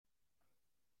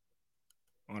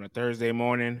on a Thursday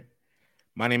morning.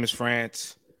 My name is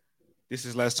France. This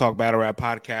is Let's Talk Battle Rap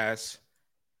Podcast.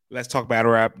 Let's Talk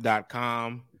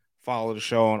BattleRap.com. Follow the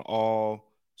show on all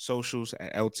socials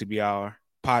at LTBR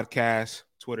Podcast,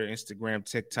 Twitter, Instagram,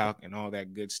 TikTok, and all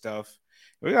that good stuff.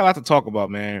 We got a lot to talk about,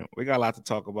 man. We got a lot to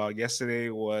talk about. Yesterday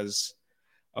was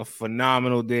a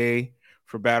phenomenal day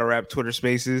for Battle Rap Twitter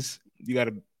Spaces. You got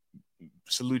to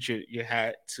salute your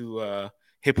hat to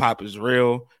Hip Hop is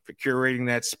Real for curating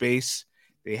that space.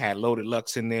 They had Loaded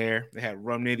Lux in there. They had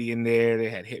Rum Nitty in there. They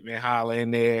had Hitman Holla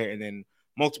in there. And then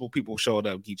multiple people showed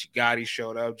up. Geechee Gotti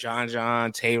showed up.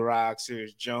 John, Tay Rock,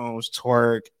 Serious Jones,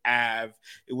 Twerk, Av.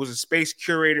 It was a space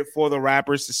curated for the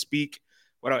rappers to speak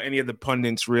without any of the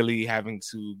pundits really having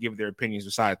to give their opinions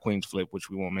besides Queen's Flip,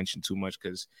 which we won't mention too much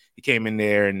because he came in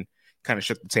there and kind of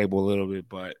shook the table a little bit,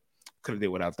 but could have did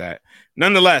without that.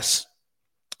 Nonetheless,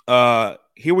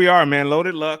 here we are, man.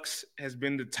 Loaded Lux has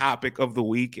been the topic of the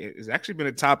week. It's actually been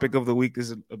a topic of the week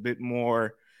that's a bit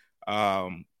more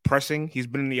pressing. He's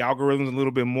been in the algorithms a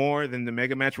little bit more than the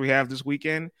mega match we have this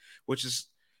weekend, which is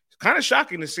kind of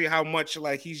shocking to see how much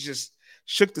like he's just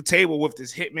shook the table with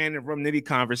this Hitman and Rum Nitty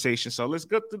conversation. So let's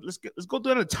go through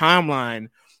the timeline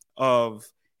of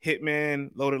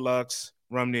Hitman, Loaded Lux,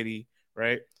 Rum Nitty,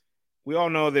 right? We all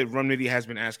know that Rum Nitty has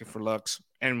been asking for Lux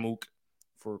and Mook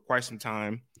for quite some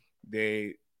time.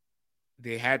 They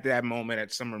had that moment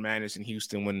at Summer Madness in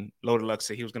Houston when Loaded Lux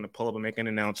said he was going to pull up and make an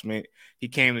announcement. He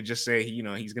came to just say,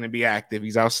 he's going to be active.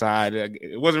 He's outside.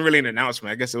 It wasn't really an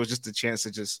announcement. I guess it was just a chance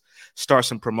to just start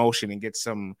some promotion and get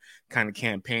some kind of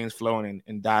campaigns flowing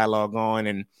and dialogue on.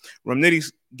 And Rum Nitty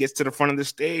gets to the front of the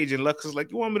stage and Lux is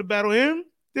like, you want me to battle him?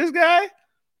 This guy?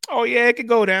 Oh, yeah, it could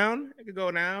go down.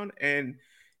 And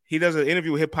he does an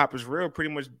interview with Hip Hop is Real,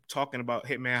 pretty much talking about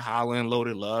Hitman Holla and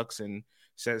Loaded Lux, and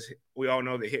says we all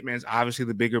know that Hitman's obviously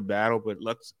the bigger battle, but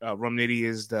Rum Nitty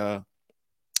is the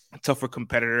tougher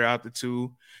competitor out the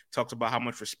two. Talks about how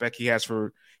much respect he has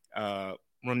for Rum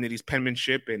Nitty's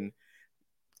penmanship and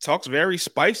talks very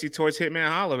spicy towards Hitman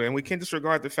Holla. And we can't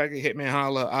disregard the fact that Hitman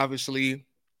Holla, obviously,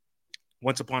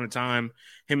 once upon a time,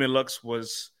 him and Lux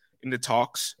was in the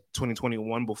talks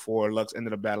 2021 before Lux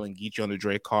ended up battling Geechee on the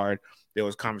Dre card. There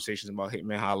was conversations about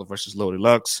Hitman Holla versus Loaded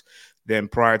Lux. Then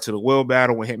prior to the Will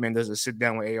battle, when Hitman does a sit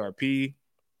down with ARP, he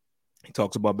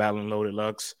talks about battling Loaded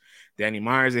Lux. Danny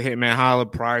Myers and Hitman Holla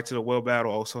prior to the Will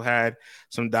battle also had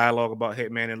some dialogue about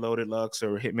Hitman and Loaded Lux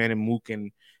or Hitman and Mook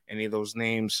and any of those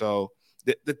names. So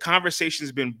the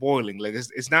conversation's been boiling. Like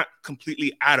it's not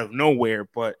completely out of nowhere,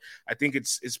 but I think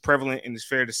it's prevalent and it's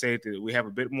fair to say that we have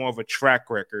a bit more of a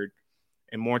track record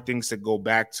and more things to go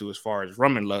back to as far as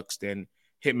Rum and Lux than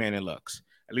Hitman and Lux.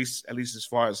 At least as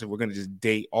far as if we're going to just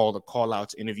date all the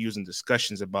call-outs, interviews, and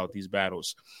discussions about these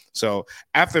battles. So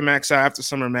after after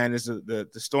Summer Madness, the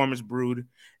storm is brewed,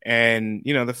 and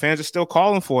the fans are still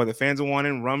calling for it. The fans are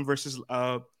wanting Rum versus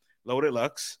Loaded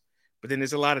Lux. But then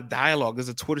there's a lot of dialogue. There's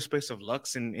a Twitter space of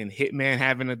Lux and Hitman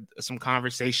having some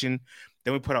conversation.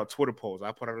 Then we put out Twitter polls.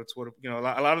 I put out a Twitter, a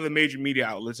lot of the major media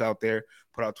outlets out there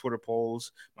put out Twitter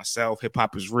polls. Myself, Hip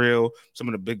Hop is Real, some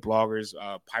of the big bloggers,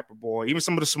 Piper Boy, even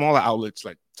some of the smaller outlets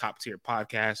like Top Tier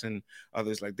Podcasts and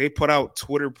others. Like they put out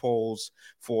Twitter polls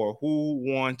for who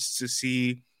wants to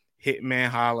see Hitman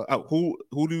Holla. Who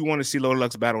do you want to see Loaded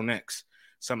Lux battle next?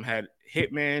 Some had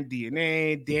Hitman,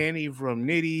 DNA, Danny, Rum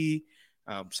Nitty.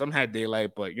 Some had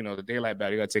Daylight, but the Daylight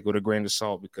battle you gotta take with a grain of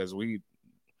salt because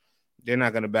they're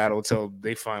not gonna battle until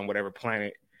they find whatever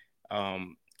planet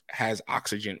has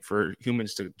oxygen for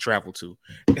humans to travel to.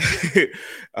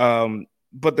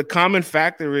 But the common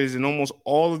factor is in almost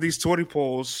all of these Twitter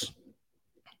polls.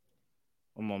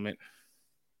 One moment.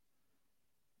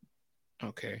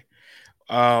 Okay.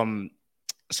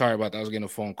 Sorry about that. I was getting a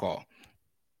phone call.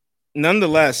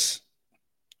 Nonetheless,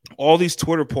 all these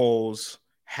Twitter polls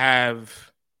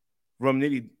have Rum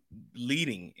Nitty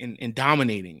leading and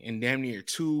dominating and damn near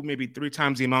 2, maybe 3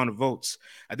 times the amount of votes.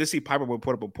 I did see Piper would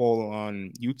put up a poll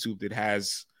on YouTube that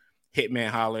has Hitman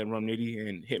Holla and Rum Nitty,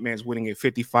 and Hitman's winning at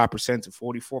 55% to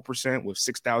 44% with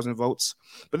 6,000 votes.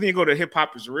 But then you go to Hip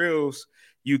Hop is Real's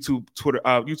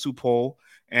YouTube poll,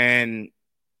 and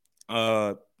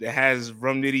it has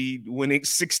Rum Nitty winning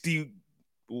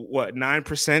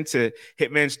 9% to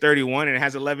Hitman's 31%, and it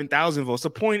has 11,000 votes. The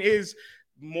point is,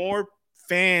 more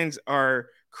fans are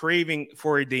craving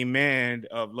for a demand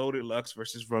of Loaded Lux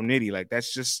versus Rum Nitty. Like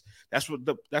that's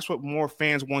what more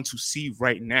fans want to see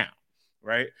right now,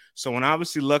 right? So when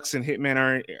obviously Lux and Hitman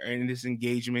are in this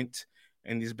engagement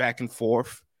and this back and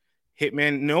forth,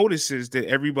 Hitman notices that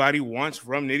everybody wants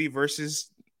Rum Nitty versus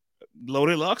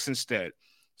Loaded Lux instead.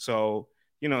 So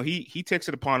he takes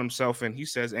it upon himself and he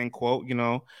says, end quote,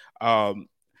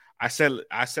 I said,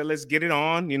 let's get it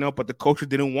on, but the culture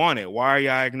didn't want it. Why are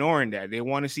y'all ignoring that? They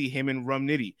want to see him and Rum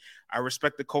Nitty. I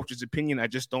respect the culture's opinion. I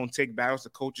just don't take battles the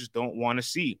coaches don't want to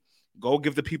see. Go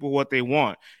give the people what they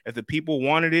want. If the people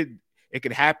wanted it, it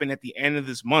could happen at the end of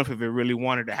this month if it really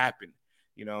wanted to happen.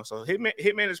 So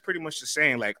Hitman is pretty much just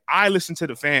saying, like, I listen to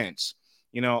the fans.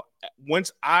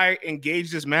 Once I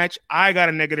engage this match, I got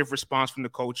a negative response from the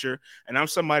culture, and I'm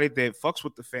somebody that fucks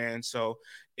with the fans. So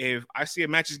if I see a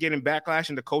match is getting backlash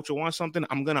and the culture wants something,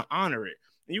 I'm going to honor it.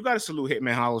 And you got to salute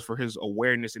Hitman Holla for his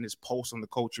awareness and his post on the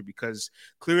culture, because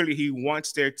clearly he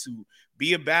wants there to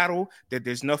be a battle that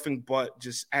there's nothing but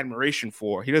just admiration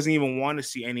for. He doesn't even want to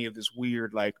see any of this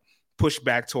weird, like,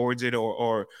 pushback towards it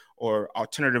or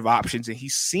alternative options. And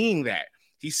he's seeing that.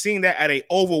 He's seeing that at an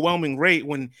overwhelming rate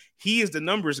when he is the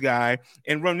numbers guy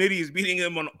and Rum Nitty is beating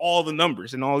him on all the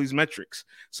numbers and all these metrics.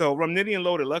 So Rum Nitty and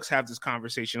Loaded Lux have this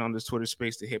conversation on this Twitter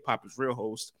space that Hip Hop is Real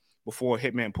host before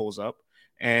Hitman pulls up.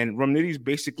 And Rum Nitty's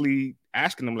basically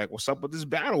asking them, like, what's up with this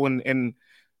battle? And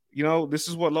this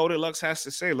is what Loaded Lux has to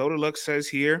say. Loaded Lux says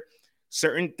here,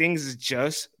 certain things is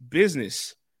just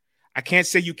business. I can't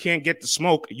say you can't get the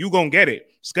smoke. You gonna get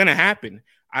it. It's gonna happen.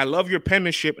 I love your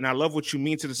penmanship and I love what you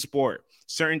mean to the sport.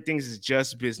 Certain things is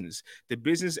just business. The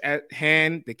business at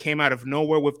hand that came out of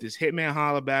nowhere with this Hitman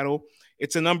Holla battle,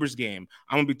 it's a numbers game.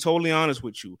 I'm going to be totally honest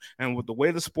with you. And with the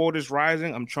way the sport is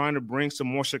rising, I'm trying to bring some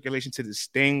more circulation to this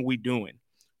thing we doing.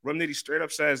 Rum Nitty straight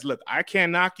up says, look, I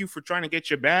can't knock you for trying to get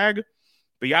your bag,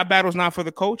 but y'all battle's not for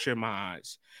the culture in my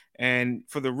eyes. And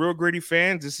for the real gritty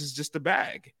fans, this is just a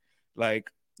bag. Like,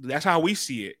 that's how we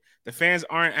see it. The fans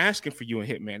aren't asking for you and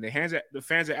Hitman. The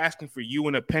fans are asking for you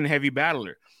and a pen-heavy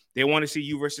battler. They want to see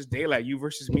you versus Daylight, you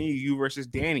versus me, you versus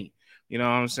Danny. You know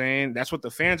what I'm saying? That's what the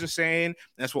fans are saying.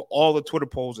 That's what all the Twitter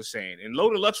polls are saying. And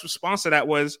Loaded Lux's response to that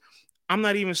was, I'm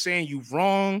not even saying you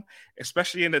wrong,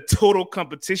 especially in the total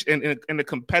competition and in the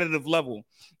competitive level.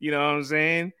 You know what I'm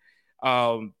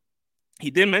saying? He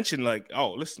did mention, like,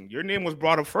 oh, listen, your name was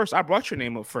brought up first. I brought your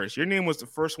name up first. Your name was the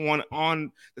first one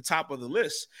on the top of the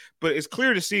list. But it's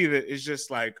clear to see that it's just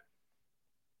like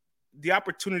the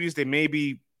opportunities that may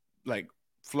be like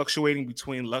fluctuating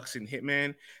between Lux and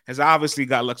Hitman has obviously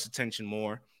got Lux's attention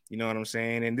more. You know what I'm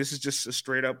saying? And this is just a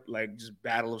straight up, like, just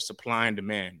battle of supply and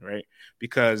demand, right?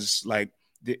 Because, like,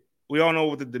 we all know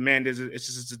what the demand is. It's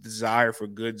just a desire for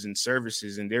goods and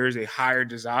services. And there is a higher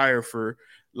desire for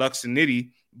Lux and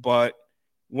Nitty. But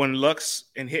when Lux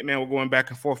and Hitman were going back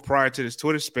and forth prior to this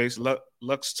Twitter space,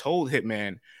 Lux told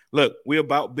Hitman, look, we're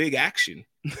about big action.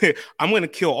 I'm going to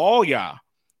kill all y'all.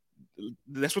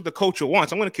 That's what the culture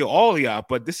wants. I'm going to kill all of y'all,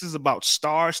 but this is about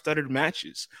star-studded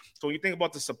matches. So when you think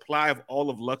about the supply of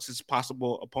all of Lux's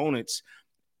possible opponents,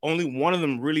 only one of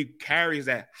them really carries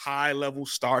that high-level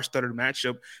star-studded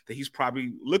matchup that he's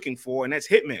probably looking for, and that's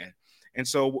Hitman. And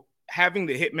so having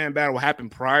the Hitman battle happen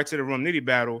prior to the Rum Nitty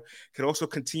battle could also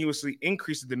continuously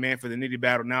increase the demand for the Nitty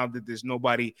battle now that there's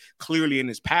nobody clearly in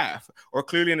his path, or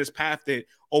clearly in his path that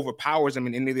overpowers him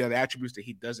in any of the other attributes that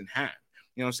he doesn't have.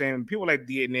 You know what I'm saying? People like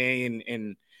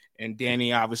DNA and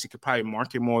Danny obviously could probably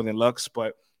market more than Lux,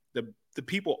 but the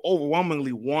people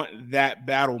overwhelmingly want that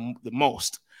battle the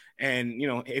most. And,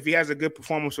 if he has a good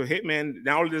performance with Hitman,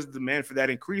 not only does the demand for that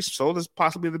increase, so does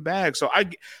possibly the bag. So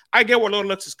I get where Loaded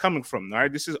Lux is coming from, all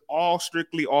right? This is all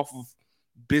strictly off of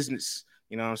business.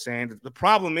 You know what I'm saying? The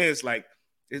problem is, like,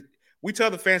 we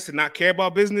tell the fans to not care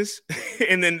about business,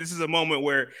 and then this is a moment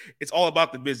where it's all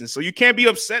about the business. So you can't be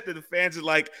upset that the fans are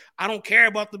like, I don't care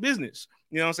about the business.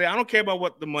 You know what I'm saying? I don't care about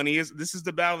what the money is. This is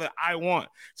the battle that I want.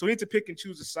 So we need to pick and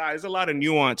choose a side. There's a lot of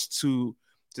nuance to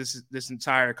this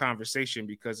entire conversation,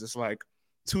 because it's like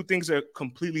two things are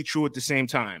completely true at the same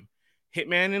time.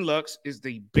 Hitman and Lux is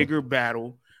the bigger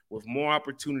battle with more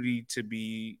opportunity to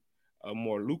be a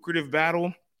more lucrative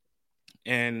battle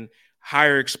and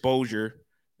higher exposure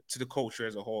to the culture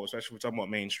as a whole, especially if we're talking about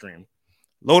mainstream.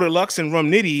 Loaded Lux and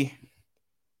Rum Nitty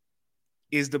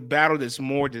is the battle that's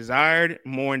more desired,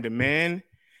 more in demand,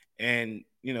 and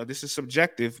this is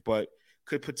subjective, but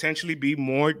could potentially be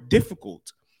more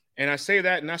difficult. And I say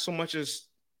that not so much as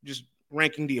just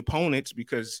ranking the opponents,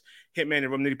 because Hitman and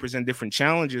Rum Nitty present different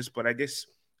challenges, but I guess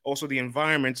also the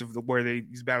environments of where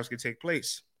these battles could take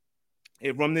place.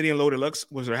 If Rum Nitty and Loaded Lux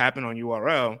was to happen on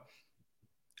URL,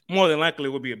 more than likely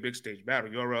it would be a big stage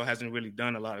battle. URL hasn't really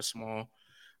done a lot of small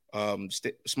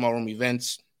room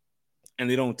events, and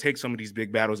they don't take some of these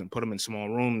big battles and put them in small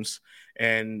rooms.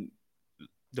 And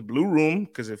the Blue Room,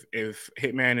 because if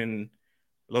Hitman and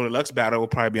Loaded Lux battle will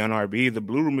probably be on RB, the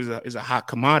Blue Room is a hot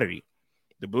commodity.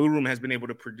 The Blue Room has been able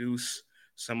to produce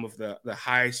some of the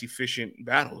highest efficient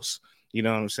battles. You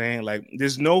know what I'm saying? Like,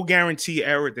 there's no guarantee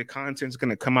ever that content's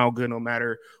gonna come out good, no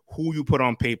matter who you put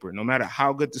on paper, no matter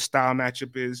how good the style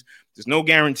matchup is. There's no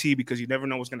guarantee because you never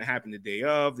know what's gonna happen the day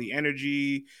of, the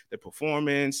energy, the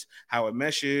performance, how it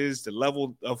meshes, the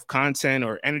level of content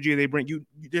or energy they bring.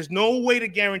 There's no way to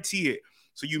guarantee it.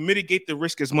 So you mitigate the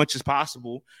risk as much as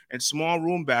possible. And small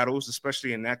room battles,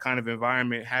 especially in that kind of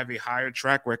environment, have a higher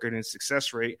track record and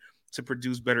success rate to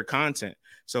produce better content.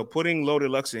 So putting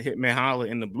Loaded Lux and Hitman Holla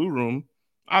in the blue room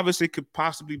obviously could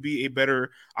possibly be a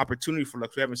better opportunity for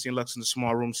Lux. We haven't seen Lux in the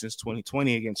small room since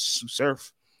 2020 against Sue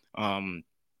Surf. And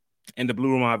the blue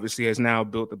room obviously has now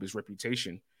built up his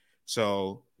reputation.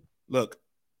 So look,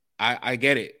 I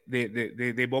get it.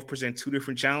 They both present two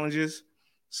different challenges.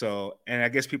 So, and I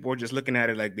guess people are just looking at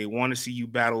it like they want to see you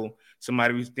battle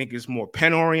somebody we think is more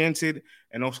pen oriented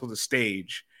and also the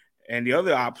stage. And the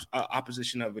other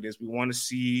opposition of it is we want to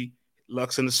see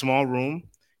Lux in the small room.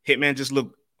 Hitman just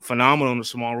looked phenomenal in the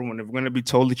small room. And if we're going to be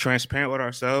totally transparent with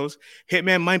ourselves,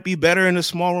 Hitman might be better in the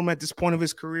small room at this point of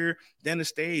his career than the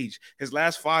stage. His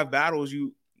last 5 battles,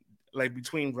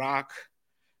 between Rock,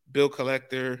 Bill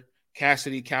Collector,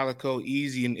 Cassidy, Calico,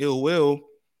 Easy, and Ill Will,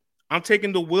 I'm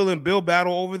taking the Will and Bill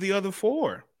battle over the other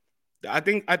 4. I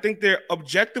think they're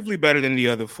objectively better than the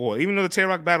other 4. Even though the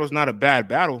Tay-Rock battle is not a bad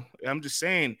battle, I'm just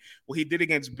saying what he did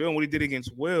against Bill and what he did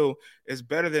against Will is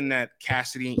better than that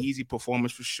Cassidy and Easy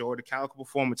performance for sure. The Calico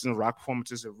performance and the Rock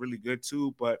performances are really good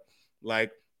too, but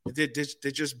like they're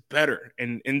just better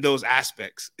in those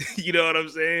aspects. You know what I'm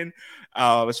saying?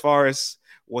 As far as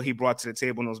what he brought to the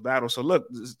table in those battles. So look,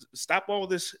 stop all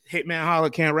this Hitman Holla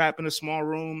can't rap in a small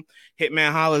room.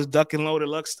 Hitman Holla's ducking Loaded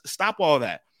Lux. Stop all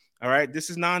that. All right, this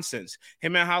is nonsense.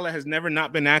 Hitman Holla has never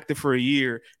not been active for a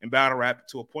year in battle rap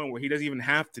to a point where he doesn't even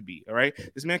have to be. All right,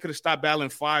 this man could have stopped battling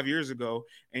 5 years ago,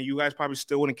 and you guys probably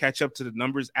still wouldn't catch up to the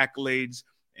numbers, accolades,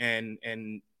 and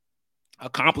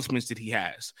accomplishments that he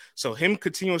has. So him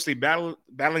continuously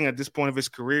battling at this point of his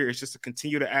career is just to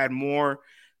continue to add more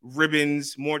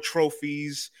ribbons, more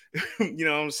trophies. You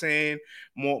know what I'm saying?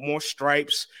 More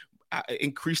stripes,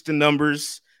 increase the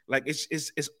numbers. Like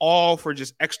it's all for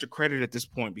just extra credit at this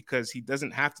point because he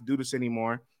doesn't have to do this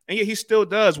anymore. And yet he still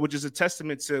does, which is a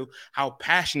testament to how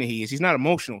passionate he is. He's not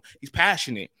emotional. He's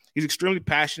passionate. He's extremely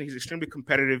passionate. He's extremely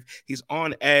competitive. He's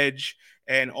on edge.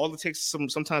 And all it takes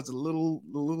is sometimes the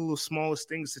little smallest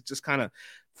things to just kind of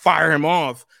fire him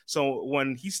off. So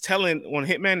when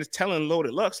Hitman is telling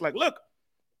Loaded Lux, like, look,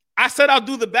 I said I'll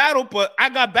do the battle, but I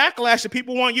got backlash that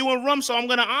people want you and Rum, so I'm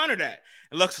going to honor that.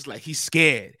 And Lux is like, he's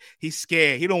scared. He's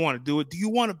scared. He don't want to do it. Do you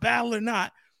want to battle or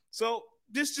not? So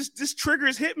this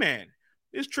triggers Hitman.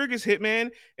 This triggers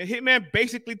Hitman, and Hitman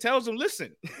basically tells him,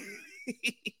 listen,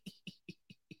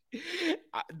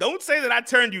 don't say that I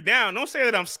turned you down. Don't say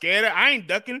that I'm scared. I ain't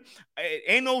ducking.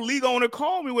 Ain't no league owner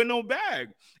call me with no bag.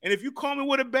 And if you call me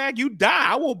with a bag, you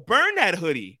die. I will burn that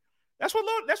hoodie. That's what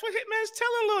Hitman's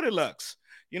telling Loaded Lux.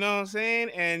 You know what I'm saying?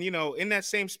 And, in that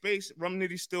same space, Rum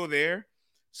Nitty's still there.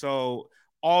 So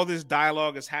all this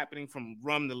dialogue is happening from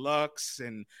Rum to Lux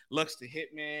and Lux to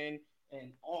Hitman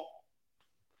and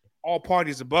all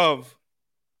parties above.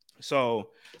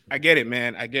 So I get it,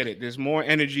 man. I get it. There's more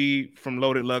energy from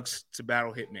Loaded Lux to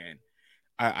battle Hitman.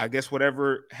 I guess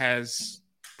whatever has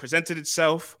presented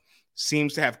itself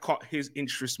seems to have caught his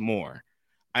interest more.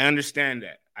 I understand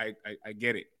that. I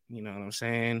get it. You know what I'm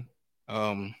saying?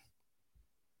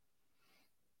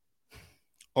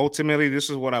 Ultimately, this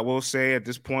is what I will say at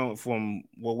this point from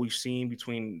what we've seen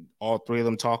between all 3 of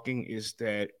them talking is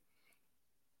that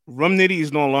Rum Nitty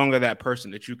is no longer that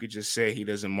person that you could just say he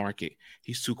doesn't market.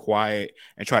 He's too quiet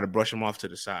and try to brush him off to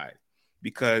the side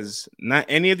because not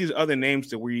any of these other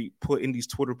names that we put in these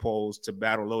Twitter polls to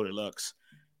battle Loaded Lux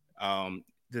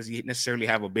does he necessarily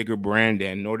have a bigger brand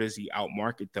in, nor does he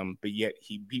outmarket them, but yet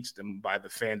he beats them by the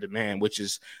fan demand, which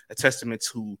is a testament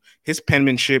to his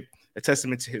penmanship, a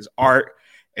testament to his art,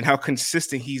 and how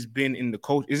consistent he's been in the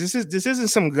coach. This isn't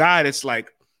some guy that's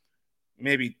like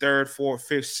maybe 3rd, 4th,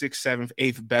 5th, 6th, 7th,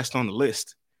 8th best on the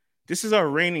list. This is our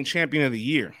reigning champion of the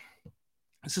year.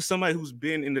 This is somebody who's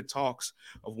been in the talks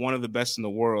of one of the best in the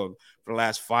world for the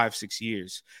last 5-6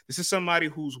 years. This is somebody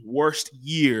whose worst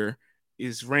year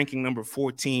is ranking number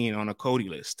 14 on a Cody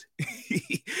list.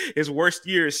 His worst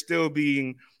year is still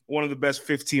being one of the best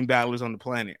 15 battlers on the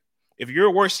planet. If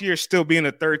your worst year is still being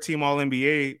a 3rd-team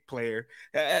All-NBA player,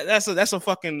 that's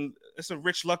a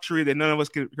rich luxury that none of us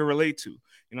can relate to.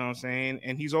 You know what I'm saying?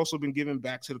 And he's also been giving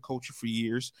back to the culture for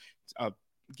years,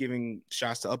 giving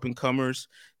shots to up-and-comers,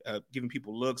 giving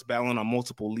people looks, battling on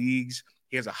multiple leagues.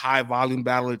 He has a high volume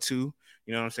battler too.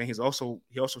 You know what I'm saying?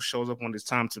 He also shows up when it's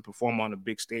time to perform on the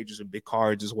big stages and big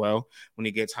cards as well. When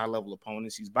he gets high level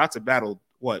opponents, he's about to battle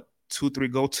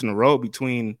 2-3 goats in a row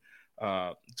between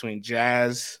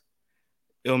Jazz,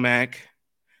 Ilmac.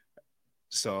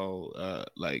 So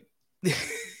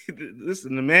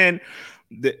listen, the man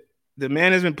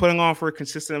has been putting on for a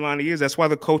consistent amount of years. That's why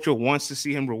the culture wants to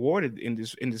see him rewarded in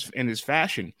this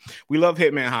fashion. We love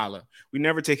Hitman Holla. We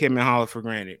never take Hitman Holla for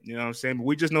granted. You know what I'm saying? But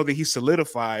we just know that he's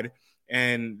solidified,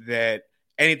 and that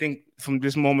anything from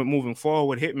this moment moving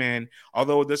forward with Hitman,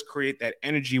 although it does create that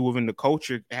energy within the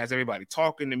culture, it has everybody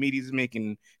talking, the media's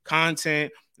making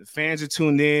content, the fans are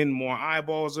tuned in, more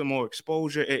eyeballs and more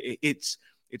exposure. It's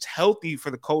healthy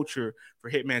for the culture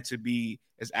for Hitman to be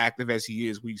as active as he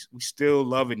is. We still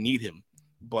love and need him.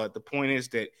 But the point is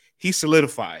that he's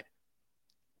solidified.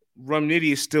 Rum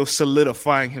Nitty is still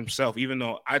solidifying himself, even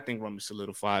though I think Rum is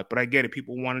solidified. But I get it.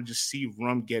 People want to just see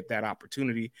Rum get that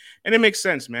opportunity. And it makes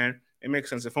sense, man. It makes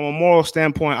sense. And from a moral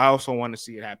standpoint, I also want to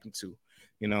see it happen too.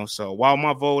 You know, so while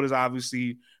my vote is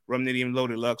obviously Rum Nitty and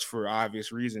Loaded Lux for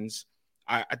obvious reasons,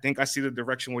 I think I see the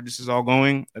direction where this is all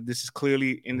going. This is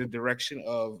clearly in the direction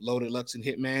of Loaded Lux and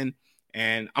Hitman.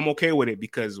 And I'm okay with it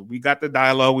because we got the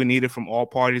dialogue we needed from all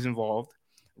parties involved.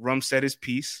 Rum said his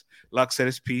piece. Lux said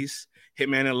his piece.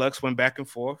 Hitman and Lux went back and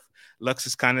forth. Lux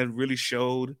has kind of really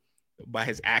showed by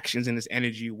his actions and his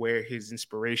energy where his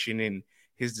inspiration and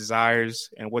his desires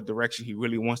and what direction he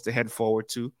really wants to head forward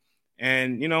to.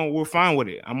 And, you know, we're fine with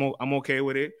it. I'm okay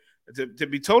with it. To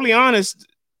be totally honest,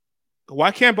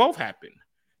 why can't both happen?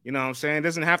 You know what I'm saying? It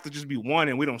doesn't have to just be one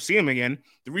and we don't see him again.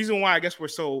 The reason why I guess we're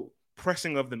so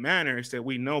pressing of the manner is that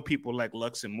we know people like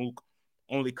Lux and Mook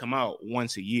only come out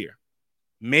once a year,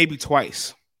 maybe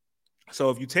twice. So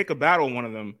if you take a battle on one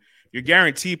of them, you're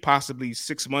guaranteed possibly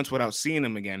 6 months without seeing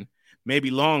them again,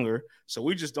 maybe longer. So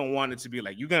we just don't want it to be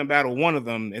like you're going to battle one of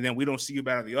them and then we don't see you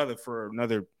battle the other for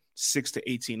another 6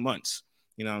 to 18 months.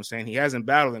 You know what I'm saying? He hasn't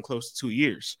battled in close to 2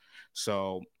 years.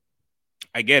 So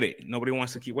I get it. Nobody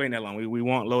wants to keep waiting that long. We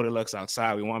want Loaded Lux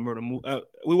outside. We want Murder Mook.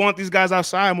 We want these guys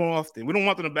outside more often. We don't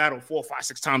want them to battle 4, 5,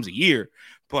 6 times a year.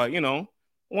 But, you know,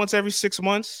 once every 6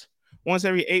 months, once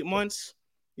every 8 months,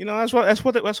 you know, that's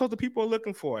what the people are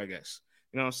looking for, I guess.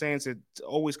 You know what I'm saying? To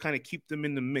always kind of keep them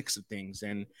in the mix of things.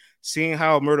 And seeing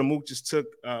how Murder Mook just took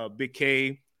Big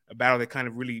K, a battle that kind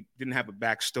of really didn't have a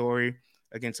backstory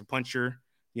against a puncher.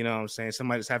 You know what I'm saying?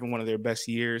 Somebody that's having one of their best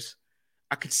years.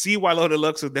 I could see why Loaded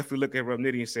Lux will definitely look at Rum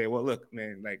Nitty and say, well, look,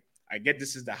 man, like, I get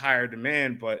this is the higher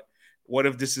demand, but what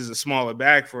if this is a smaller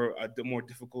bag for a more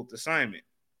difficult assignment?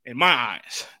 In my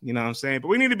eyes, you know what I'm saying? But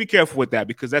we need to be careful with that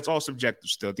because that's all subjective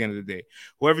still at the end of the day.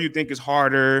 Whoever you think is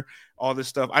harder, all this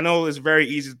stuff. I know it's very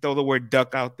easy to throw the word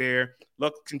duck out there.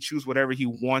 Lux can choose whatever he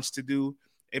wants to do.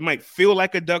 It might feel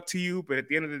like a duck to you, but at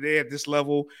the end of the day, at this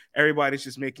level, everybody's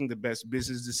just making the best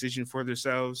business decision for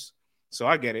themselves. So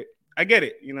I get it.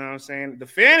 You know what I'm saying? The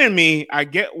fan in me, I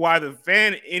get why the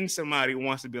fan in somebody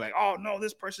wants to be like, oh, no,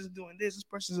 this person's doing this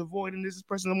person's avoiding this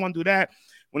person doesn't want to do that.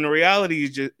 When the reality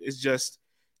is just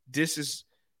this is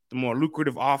the more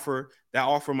lucrative offer. That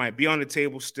offer might be on the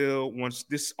table still once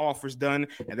this offer's done,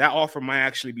 and that offer might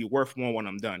actually be worth more when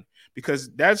I'm done because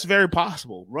that's very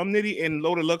possible. Rum Nitty and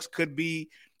Loaded Lux could be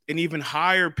an even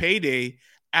higher payday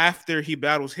after he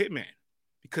battles Hitman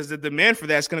because the demand for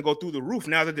that is going to go through the roof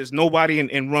now that there's nobody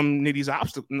in Rum Nitty's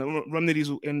Rum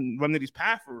Nitty's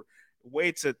path or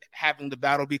way to having the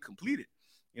battle be completed.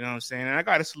 You know what I'm saying? And I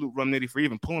got to salute Rum Nitty for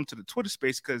even pulling him to the Twitter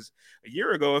space because a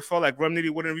year ago, it felt like Rum Nitty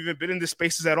wouldn't have even been in the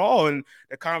spaces at all. And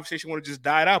the conversation would have just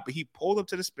died out. But he pulled up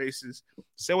to the spaces,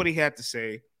 said what he had to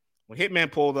say. When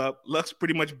Hitman pulled up, Lux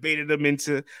pretty much baited him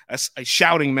into a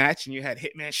shouting match. And you had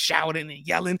Hitman shouting and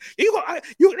yelling. They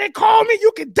call me,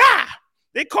 you can die.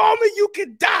 They call me, you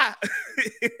can die.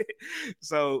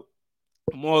 So,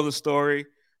 moral of the story,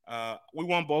 we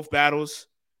won both battles.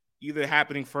 Either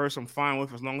happening first, I'm fine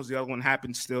with, as long as the other one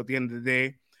happens still at the end of the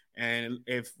day. And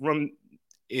if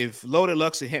Loaded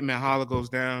Lux and Hitman Holla goes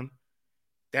down,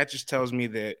 that just tells me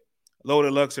that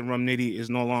Loaded Lux and Rum Nitty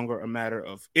is no longer a matter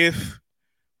of if,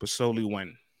 but solely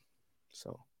when.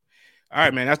 So, all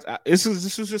right, man. This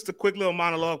was just a quick little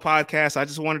monologue podcast. I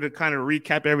just wanted to kind of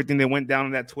recap everything that went down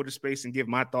in that Twitter space and give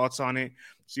my thoughts on it,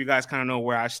 so you guys kind of know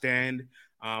where I stand.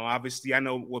 Obviously, I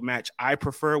know what match I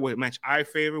prefer, what match I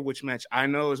favor, which match I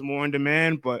know is more in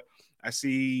demand. But I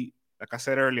see, like I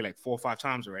said earlier, like 4 or 5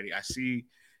 times already, I see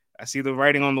the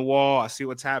writing on the wall. I see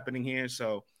what's happening here.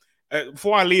 So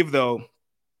before I leave, though,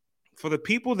 for the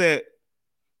people that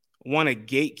want to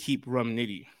gatekeep Rum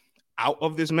Nitty out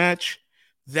of this match,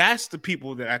 that's the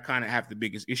people that I kind of have the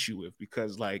biggest issue with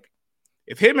because, like,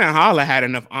 If Hitman Holla had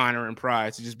enough honor and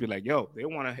pride to just be like, yo, they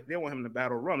want him to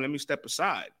battle Rum, let me step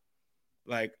aside.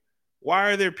 Like,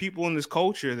 why are there people in this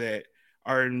culture that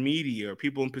are in media, or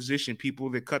people in position, people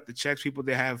that cut the checks, people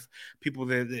that have people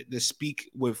that speak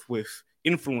with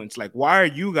influence? Like, why are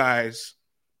you guys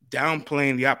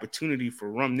downplaying the opportunity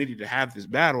for Rum Nitty to have this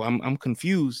battle? I'm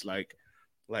confused. Like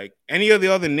any of the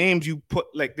other names you put,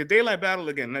 like the Daylight battle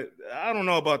again, I don't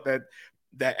know about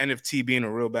that NFT being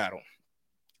a real battle.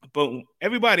 But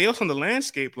everybody else on the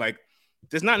landscape, like,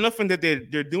 there's not nothing that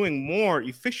they're doing more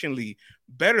efficiently,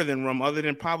 better than Rum, other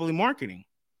than probably marketing.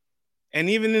 And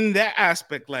even in that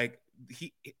aspect, like,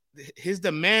 his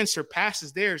demand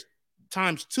surpasses theirs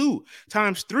times 2,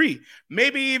 times 3,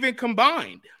 maybe even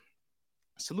combined.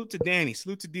 Salute to Danny,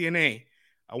 salute to DNA.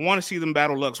 I want to see them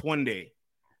battle Lux one day,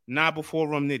 not before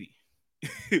Rum Nitty.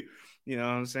 You know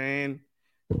what I'm saying?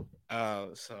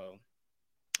 So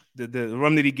the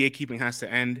Rum Nitty gatekeeping has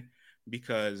to end,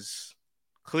 because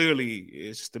clearly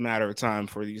it's just a matter of time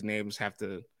for these names have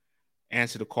to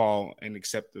answer the call and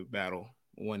accept the battle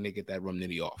when they get that Rum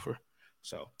Nitty offer.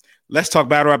 So let's talk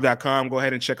battlerap.com. Go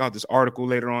ahead and check out this article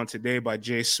later on today by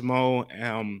Jay Smo.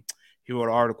 He wrote an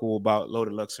article about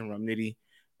Loaded Lux and Rum Nitty,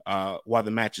 why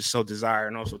the match is so desired,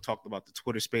 and also talked about the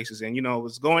Twitter spaces. And, you know,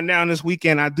 what's going down this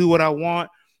weekend. I do what I want.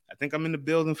 I think I'm in the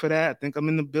building for that.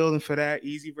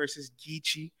 Easy versus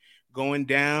Geechee going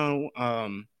down.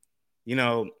 You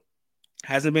know,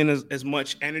 hasn't been as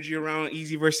much energy around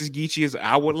Easy versus Geechee as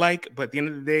I would like. But at the end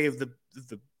of the day, if the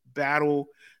battle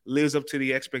lives up to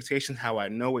the expectations, how I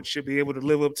know it should be able to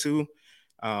live up to,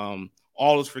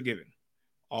 all is forgiven.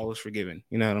 All is forgiven.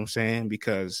 You know what I'm saying?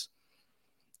 Because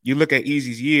you look at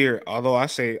Easy's year, although I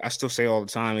still say all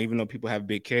the time, even though people have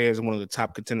Big K as one of the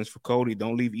top contenders for Cody,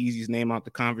 don't leave Easy's name out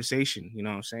the conversation. You know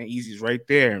what I'm saying? Easy's right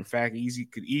there. In fact, Easy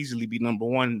could easily be number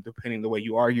one, depending the way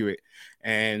you argue it.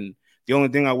 And the only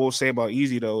thing I will say about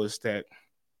Easy, though, is that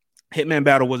Hitman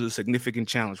battle was a significant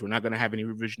challenge. We're not going to have any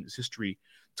revisionist history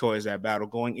towards that battle.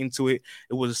 Going into it,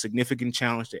 it was a significant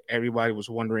challenge that everybody was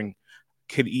wondering,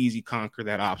 could Easy conquer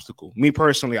that obstacle? Me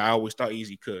personally, I always thought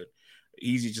Easy could.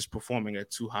 Easy just performing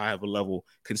at too high of a level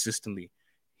consistently.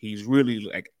 He's really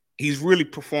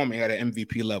performing at an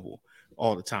MVP level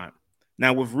all the time.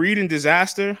 Now with Reed and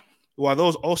Disaster, while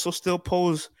those also still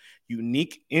pose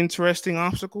unique, interesting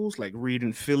obstacles, like Reed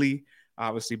and Philly,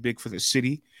 obviously big for the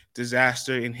city.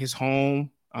 Disaster in his home,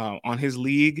 on his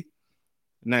league.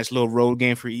 Nice little road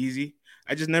game for Easy.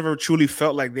 I just never truly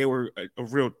felt like they were a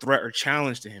real threat or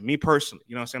challenge to him. Me personally,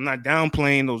 you know what I'm saying? I'm not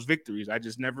downplaying those victories. I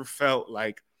just never felt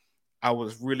like I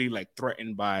was really like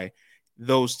threatened by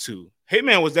those two.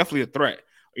 Hitman was definitely a threat,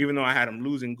 even though I had him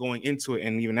losing going into it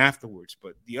and even afterwards.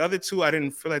 But the other two, I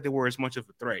didn't feel like they were as much of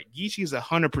a threat. Geechee is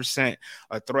 100%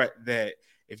 a threat that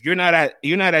if you're not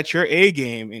at your A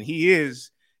game, and he is,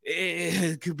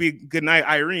 it could be good night,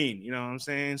 Irene. You know what I'm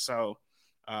saying? So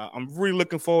I'm really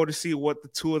looking forward to see what the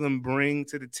two of them bring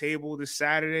to the table this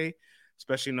Saturday,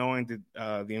 especially knowing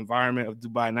that the environment of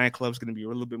Dubai nightclub is going to be a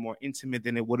little bit more intimate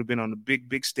than it would have been on the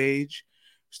big stage.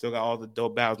 Still got all the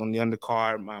dope battles on the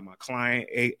undercard. My client,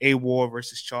 A War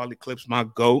versus Charlie Clips, my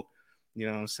GOAT. You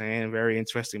know what I'm saying? Very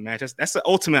interesting match. That's the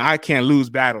ultimate I can't lose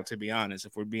battle, to be honest,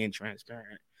 if we're being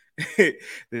transparent.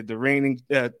 the reigning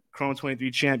Chrome 23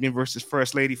 champion versus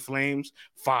First Lady Flames,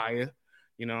 fire.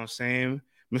 You know what I'm saying?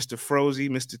 Mr. Frozy,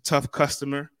 Mr. Tough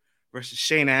Customer versus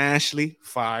Shayna Ashley,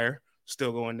 fire.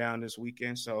 Still going down this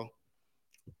weekend. So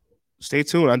stay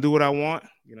tuned. I do what I want.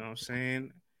 You know what I'm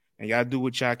saying? And y'all do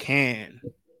what y'all can.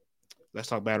 Let's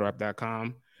talk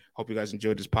battlerap.com. Hope you guys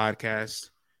enjoyed this podcast.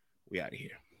 We out of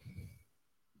here.